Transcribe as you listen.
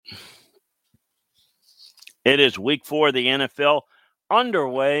It is week 4 of the NFL,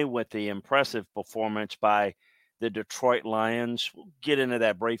 underway with the impressive performance by the Detroit Lions. We'll get into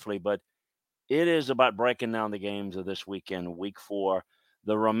that briefly, but it is about breaking down the games of this weekend, week 4,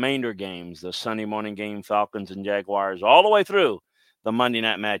 the remainder games, the Sunday morning game, Falcons and Jaguars, all the way through the Monday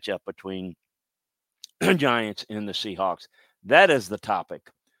night matchup between Giants and the Seahawks. That is the topic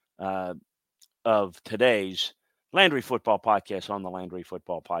of today's Landry Football Podcast on the Landry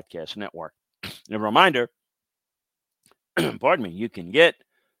Football Podcast Network. A reminder, pardon me, you can get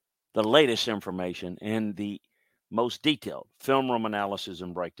the latest information and the most detailed film room analysis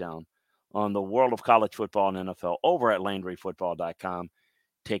and breakdown on the world of college football and NFL over at LandryFootball.com.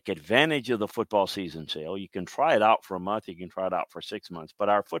 Take advantage of the football season sale. You can try it out for a month. You can try it out for 6 months. But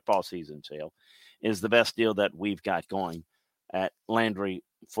our football season sale is the best deal that we've got going at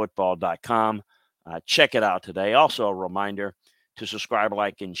LandryFootball.com. Check it out today. Also, a reminder to subscribe,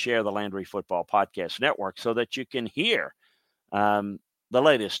 like, and share the Landry Football Podcast Network so that you can hear the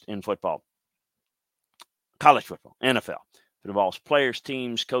latest in football, college football, NFL. If it involves players,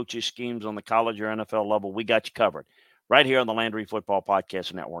 teams, coaches, schemes on the college or NFL level, we got you covered right here on the Landry Football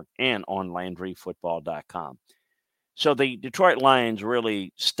Podcast Network and on LandryFootball.com. So the Detroit Lions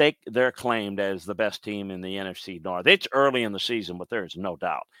really stake their claim as the best team in the NFC North. It's early in the season, but there's no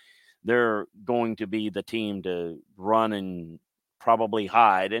doubt they're going to be the team to run and probably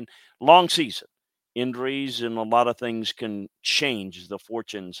hide. And long season, injuries and a lot of things can change the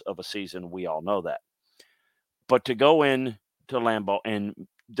fortunes of a season. We all know that. But to go in to Lambeau and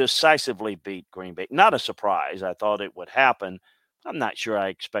decisively beat Green Bay, not a surprise. I thought it would happen. I'm not sure I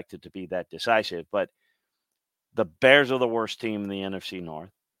expected to be that decisive, but the Bears are the worst team in the NFC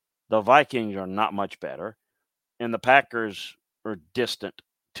North. The Vikings are not much better, and the Packers are distant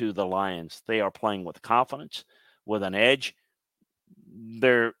to the Lions. They are playing with confidence, with an edge.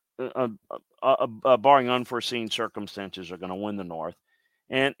 They're, barring unforeseen circumstances, are going to win the North.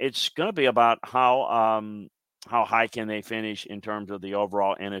 And it's going to be about how high can they finish in terms of the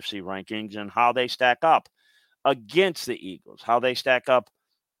overall NFC rankings and how they stack up against the Eagles, how they stack up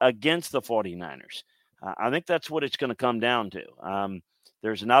against the 49ers. I think that's what it's going to come down to.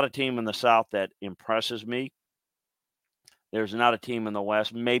 There's not a team in the South that impresses me. There's not a team in the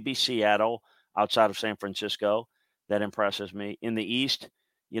West, maybe Seattle outside of San Francisco, that impresses me. In the East,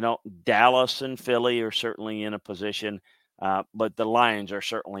 Dallas and Philly are certainly in a position, but the Lions are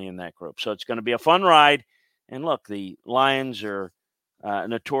certainly in that group. So it's going to be a fun ride. And look, the Lions are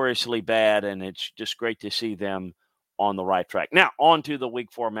notoriously bad, and it's just great to see them on the right track. Now, on to the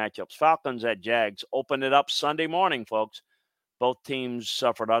Week 4 matchups. Falcons at Jags. Open it up Sunday morning, folks. Both teams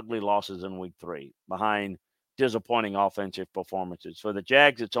suffered ugly losses in Week 3 behind disappointing offensive performances. For the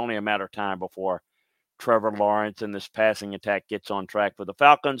Jags, it's only a matter of time before Trevor Lawrence and this passing attack gets on track. For the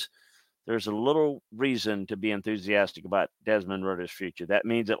Falcons, there's a little reason to be enthusiastic about Desmond Ridder's future. That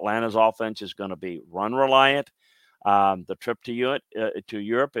means Atlanta's offense is going to be run reliant. The trip to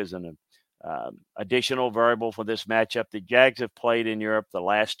Europe is an additional variable for this matchup. The Jags have played in Europe the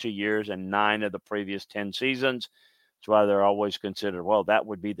last 2 years and 9 of the previous 10 seasons. That's why they're always considered, well, that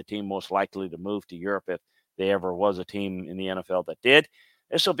would be the team most likely to move to Europe if there ever was a team in the NFL that did.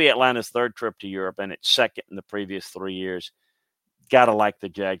 This will be Atlanta's third trip to Europe, and it's second in the previous 3 years. Got to like the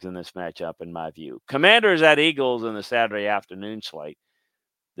Jags in this matchup, in my view. Commanders at Eagles in the Saturday afternoon slate.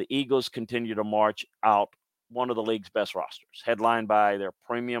 The Eagles continue to march out one of the league's best rosters, headlined by their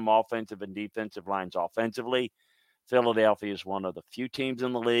premium offensive and defensive lines offensively. Philadelphia is one of the few teams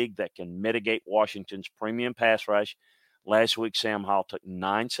in the league that can mitigate Washington's premium pass rush. Last week, Sam Howell took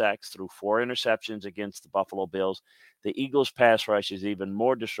 9 sacks through 4 interceptions against the Buffalo Bills. The Eagles' pass rush is even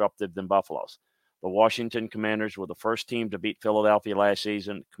more disruptive than Buffalo's. The Washington Commanders were the first team to beat Philadelphia last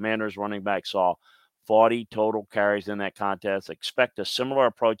season. Commanders running back saw 40 total carries in that contest. Expect a similar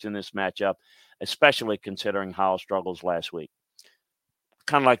approach in this matchup, especially considering Howell struggles last week.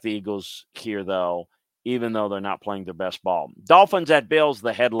 Kind of like the Eagles here, though, even though they're not playing their best ball. Dolphins at Bills,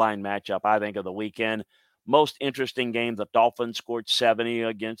 the headline matchup, I think, of the weekend. Most interesting game, the Dolphins scored 70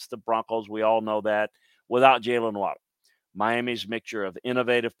 against the Broncos. We all know that, without Jalen Waddle. Miami's mixture of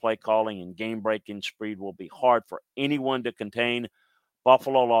innovative play calling and game-breaking speed will be hard for anyone to contain.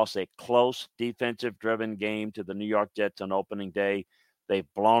 Buffalo lost a close, defensive-driven game to the New York Jets on opening day. They've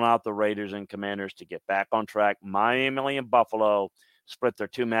blown out the Raiders and Commanders to get back on track. Miami and Buffalo split their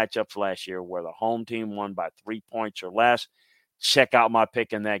 2 matchups last year where the home team won by 3 points or less. Check out my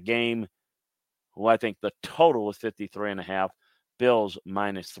pick in that game. Well, I think the total is 53.5. Bills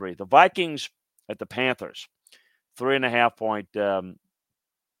 -3. The Vikings at the Panthers, 3.5 point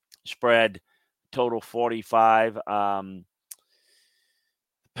spread, total 45.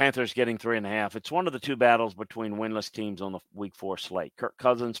 Panthers getting 3.5. It's one of the two battles between winless teams on the Week 4 slate. Kirk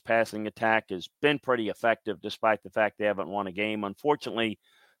Cousins' passing attack has been pretty effective despite the fact they haven't won a game. Unfortunately,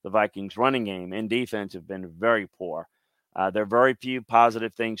 the Vikings' running game and defense have been very poor. There are very few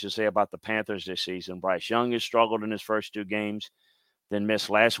positive things to say about the Panthers this season. Bryce Young has struggled in his first two games, then missed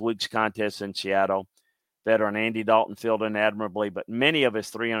last week's contest in Seattle. Veteran Andy Dalton filled in admirably, but many of his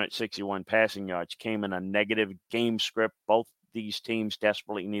 361 passing yards came in a negative game script. Both these teams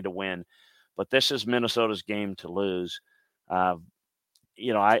desperately need a win, but this is Minnesota's game to lose. I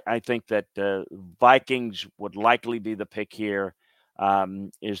think that Vikings would likely be the pick here,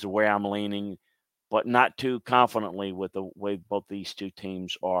 is the way I'm leaning, but not too confidently with the way both these two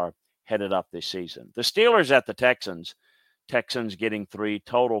teams are headed up this season. The Steelers at the Texans. Texans getting 3,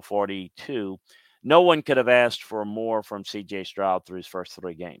 total 42. No one could have asked for more from C.J. Stroud through his first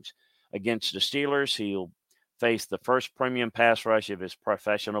 3 games. Against the Steelers, he'll face the first premium pass rush of his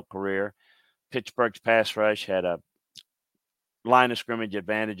professional career. Pittsburgh's pass rush had a line of scrimmage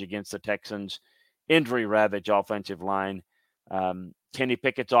advantage against the Texans' injury-ravaged offensive line. Kenny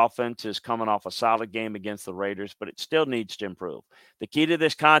Pickett's offense is coming off a solid game against the Raiders, but it still needs to improve. The key to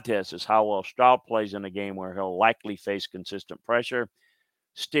this contest is how well Stroud plays in a game where he'll likely face consistent pressure.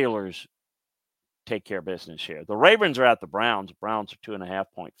 Steelers take care of business here. The Ravens are at the Browns. The Browns are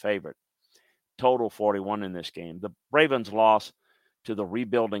 2.5-point favorite. Total 41 in this game. The Ravens lost to the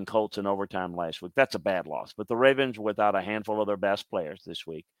rebuilding Colts in overtime last week. That's a bad loss. But the Ravens, without a handful of their best players this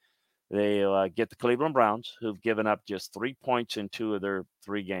week, they get the Cleveland Browns, who've given up just 3 points in 2 of their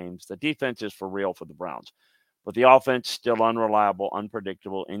 3 games. The defense is for real for the Browns, but the offense still unreliable,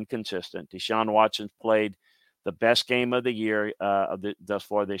 unpredictable, inconsistent. Deshaun Watson's played the best game of the year thus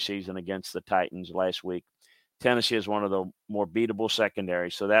far this season against the Titans last week. Tennessee is one of the more beatable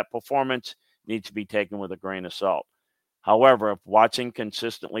secondaries, so that performance needs to be taken with a grain of salt. However, if Watson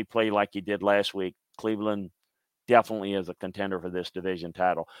consistently play like he did last week, Cleveland definitely is a contender for this division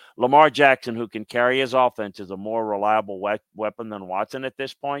title. Lamar Jackson, who can carry his offense, is a more reliable weapon than Watson at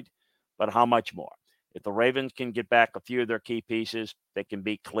this point, but how much more? If the Ravens can get back a few of their key pieces, they can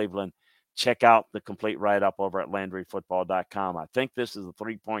beat Cleveland. Check out the complete write-up over at LandryFootball.com. I think this is a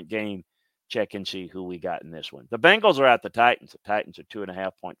 3-point game. Check and see who we got in this one. The Bengals are at the Titans. The Titans are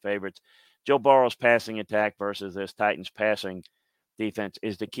 2.5-point favorites. Joe Burrow's passing attack versus this Titans passing defense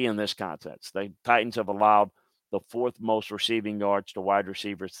is the key in this contest. The Titans have allowed the 4th most receiving yards to wide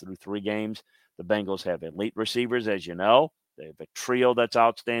receivers through 3 games. The Bengals have elite receivers, as you know. They have a trio that's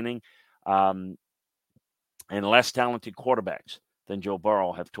outstanding, and less talented quarterbacks than Joe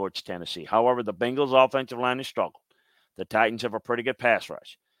Burrow have towards Tennessee. However, the Bengals' offensive line has struggled. The Titans have a pretty good pass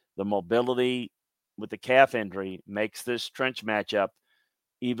rush. The mobility with the calf injury makes this trench matchup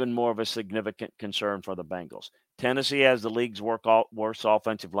even more of a significant concern for the Bengals. Tennessee has the league's worst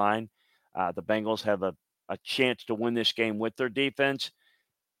offensive line. The Bengals have a chance to win this game with their defense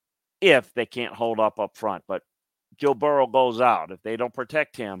if they can't hold up front. But Joe Burrow goes out. If they don't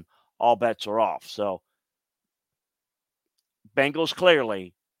protect him, all bets are off. So Bengals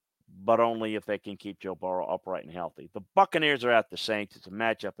clearly, but only if they can keep Joe Burrow upright and healthy. The Buccaneers are at the Saints. It's a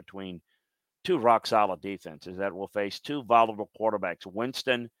matchup between 2 rock-solid defenses that will face 2 volatile quarterbacks.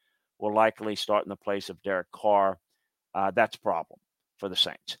 Winston will likely start in the place of Derek Carr. That's a problem for the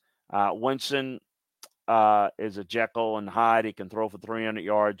Saints. Winston is a Jekyll and Hyde. He can throw for 300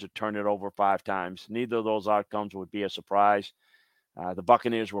 yards or turn it over 5 times. Neither of those outcomes would be a surprise. The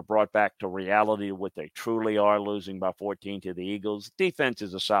Buccaneers were brought back to reality what they truly are, losing by 14 to the Eagles. Defense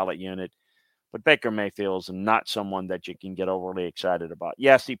is a solid unit, but Baker Mayfield is not someone that you can get overly excited about.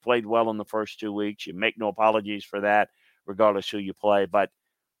 Yes, he played well in the first 2 weeks. You make no apologies for that, regardless who you play, but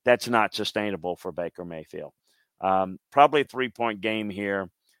that's not sustainable for Baker Mayfield. Probably a 3-point game here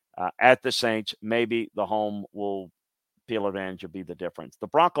at the Saints. Maybe the home will peel advantage or be the difference. The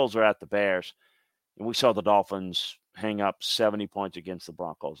Broncos are at the Bears, and we saw the Dolphins hang up 70 points against the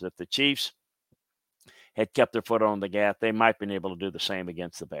Broncos. If the Chiefs had kept their foot on the gas, they might have been able to do the same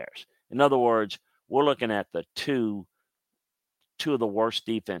against the Bears. In other words, we're looking at the two of the worst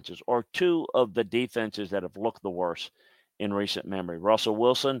defenses, or 2 of the defenses that have looked the worst in recent memory. Russell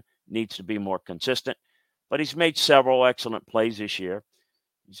Wilson needs to be more consistent, but he's made several excellent plays this year.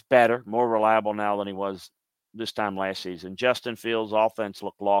 He's better, more reliable now than he was this time last season. Justin Fields' offense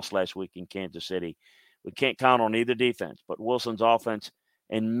looked lost last week in Kansas City. We can't count on either defense, but Wilson's offense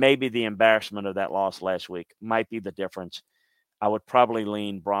and maybe the embarrassment of that loss last week might be the difference. I would probably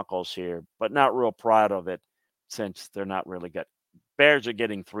lean Broncos here, but not real proud of it since they're not really good. Bears are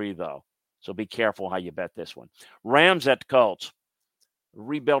getting 3, though, so be careful how you bet this one. Rams at the Colts.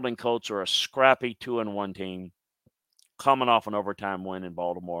 Rebuilding Colts are a scrappy 2-1 team. coming off an overtime win in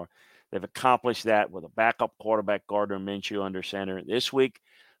Baltimore. They've accomplished that with a backup quarterback, Gardner Minshew, under center. This week,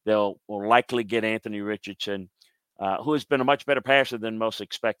 will likely get Anthony Richardson, who has been a much better passer than most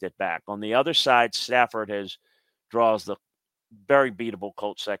expected, back. On the other side, Stafford draws the very beatable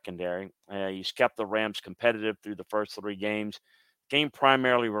Colts secondary. He's kept the Rams competitive through the first 3 games. Game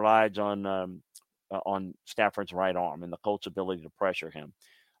primarily relies on Stafford's right arm and the Colts' ability to pressure him.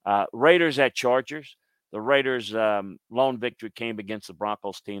 Raiders at Chargers. The Raiders' lone victory came against the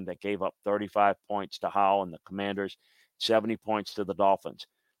Broncos team that gave up 35 points to Howell and the Commanders, 70 points to the Dolphins.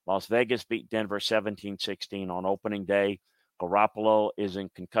 Las Vegas beat Denver 17-16 on opening day. Garoppolo is in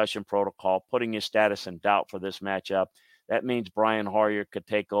concussion protocol, putting his status in doubt for this matchup. That means Brian Hoyer could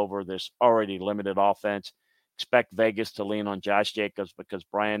take over this already limited offense. Expect Vegas to lean on Josh Jacobs because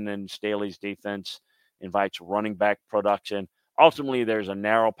Brandon Staley's defense invites running back production. Ultimately, there's a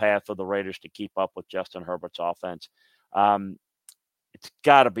narrow path for the Raiders to keep up with Justin Herbert's offense. It's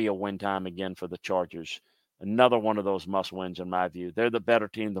got to be a win time again for the Chargers. Another one of those must-wins in my view. They're the better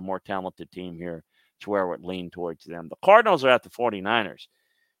team, the more talented team here. It's where I would lean towards them. The Cardinals are at the 49ers,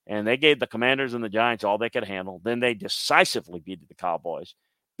 and they gave the Commanders and the Giants all they could handle. Then they decisively beat the Cowboys,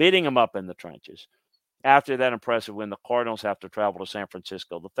 beating them up in the trenches. After that impressive win, the Cardinals have to travel to San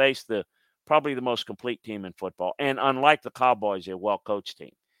Francisco to face probably the most complete team in football. And unlike the Cowboys, a well-coached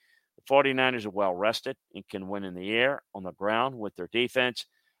team. The 49ers are well-rested and can win in the air, on the ground with their defense.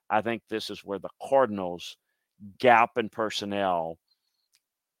 I think this is where the Cardinals' gap in personnel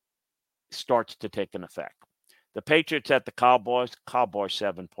starts to take an effect. The Patriots at the Cowboys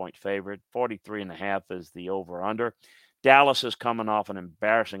 7-point favorite. 43.5 is the over-under. Dallas is coming off an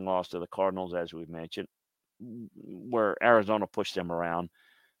embarrassing loss to the Cardinals, as we've mentioned, where Arizona pushed them around.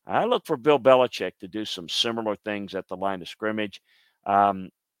 I look for Bill Belichick to do some similar things at the line of scrimmage. I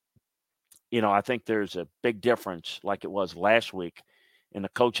think there's a big difference, like it was last week, in the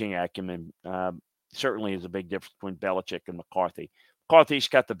coaching acumen. Certainly is a big difference between Belichick and McCarthy. McCarthy's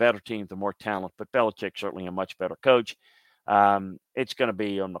got the better team, the more talent, but Belichick's certainly a much better coach. It's going to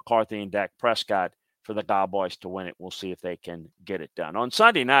be on McCarthy and Dak Prescott for the Cowboys to win it. We'll see if they can get it done. On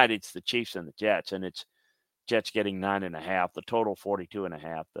Sunday night, it's the Chiefs and the Jets, and it's Jets getting 9.5, the total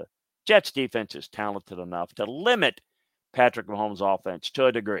 42.5. The Jets defense is talented enough to limit Patrick Mahomes' offense to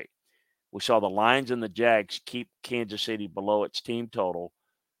a degree. We saw the Lions and the Jags keep Kansas City below its team total.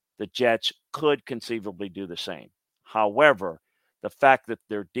 The Jets could conceivably do the same. However, the fact that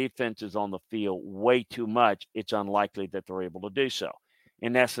their defense is on the field way too much, it's unlikely that they're able to do so.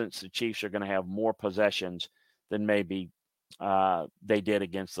 In essence, the Chiefs are going to have more possessions than maybe they did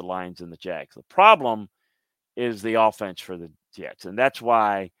against the Lions and the Jags. The problem is the offense for the Jets, and that's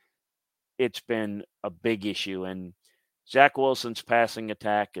why it's been a big issue. And Zach Wilson's passing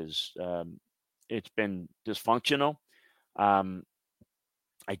attack it's been dysfunctional.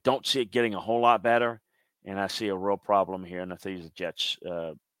 I don't see it getting a whole lot better, and I see a real problem here, and I think the Jets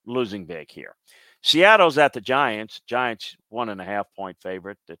losing big here. Seattle's at the Giants. Giants 1.5-point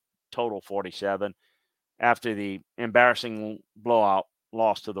favorite. The total 47. After the embarrassing blowout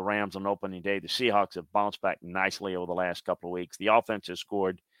loss to the Rams on opening day, the Seahawks have bounced back nicely over the last couple of weeks. The offense has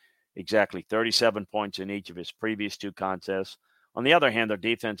scored exactly 37 points in each of its previous 2 contests. On the other hand, their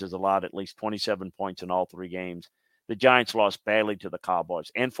defense has allowed at least 27 points in all 3 games. The Giants lost badly to the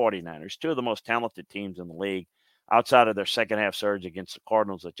Cowboys and 49ers, 2 of the most talented teams in the league. Outside of their second-half surge against the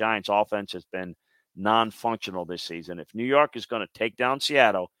Cardinals, the Giants' offense has been non-functional this season. If New York is going to take down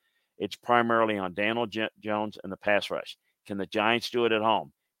Seattle, it's primarily on Daniel Jones and the pass rush. Can the Giants do it at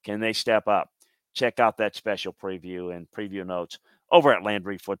home? Can they step up? Check out that special preview and preview notes over at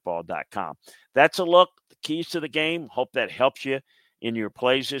LandryFootball.com. That's a look, the keys to the game. Hope that helps you in your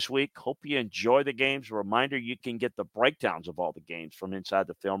plays this week. Hope you enjoy the games. A reminder, you can get the breakdowns of all the games from inside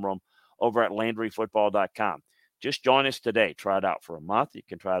the film room over at LandryFootball.com. Just join us today. Try it out for a month. You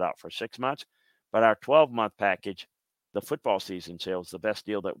can try it out for 6 months. But our 12-month package, the football season sale, is the best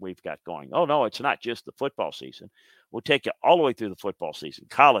deal that we've got going. Oh, no, it's not just the football season. We'll take you all the way through the football season,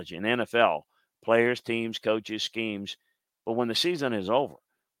 college and NFL, players, teams, coaches, schemes. But when the season is over,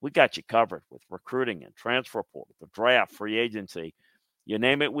 we got you covered with recruiting and transfer portal, the draft, free agency. You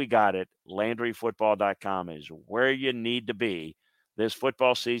name it, we got it. LandryFootball.com is where you need to be this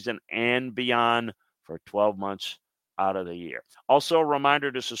football season and beyond for 12 months out of the year. Also, a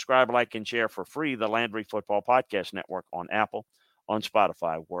reminder to subscribe, like, and share for free the Landry Football Podcast Network on Apple, on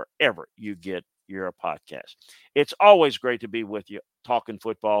Spotify, wherever you get your podcast. It's always great to be with you talking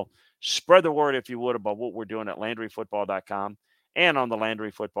football. Spread the word, if you would, about what we're doing at LandryFootball.com and on the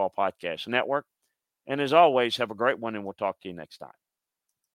Landry Football Podcast Network. And as always, have a great one, and we'll talk to you next time.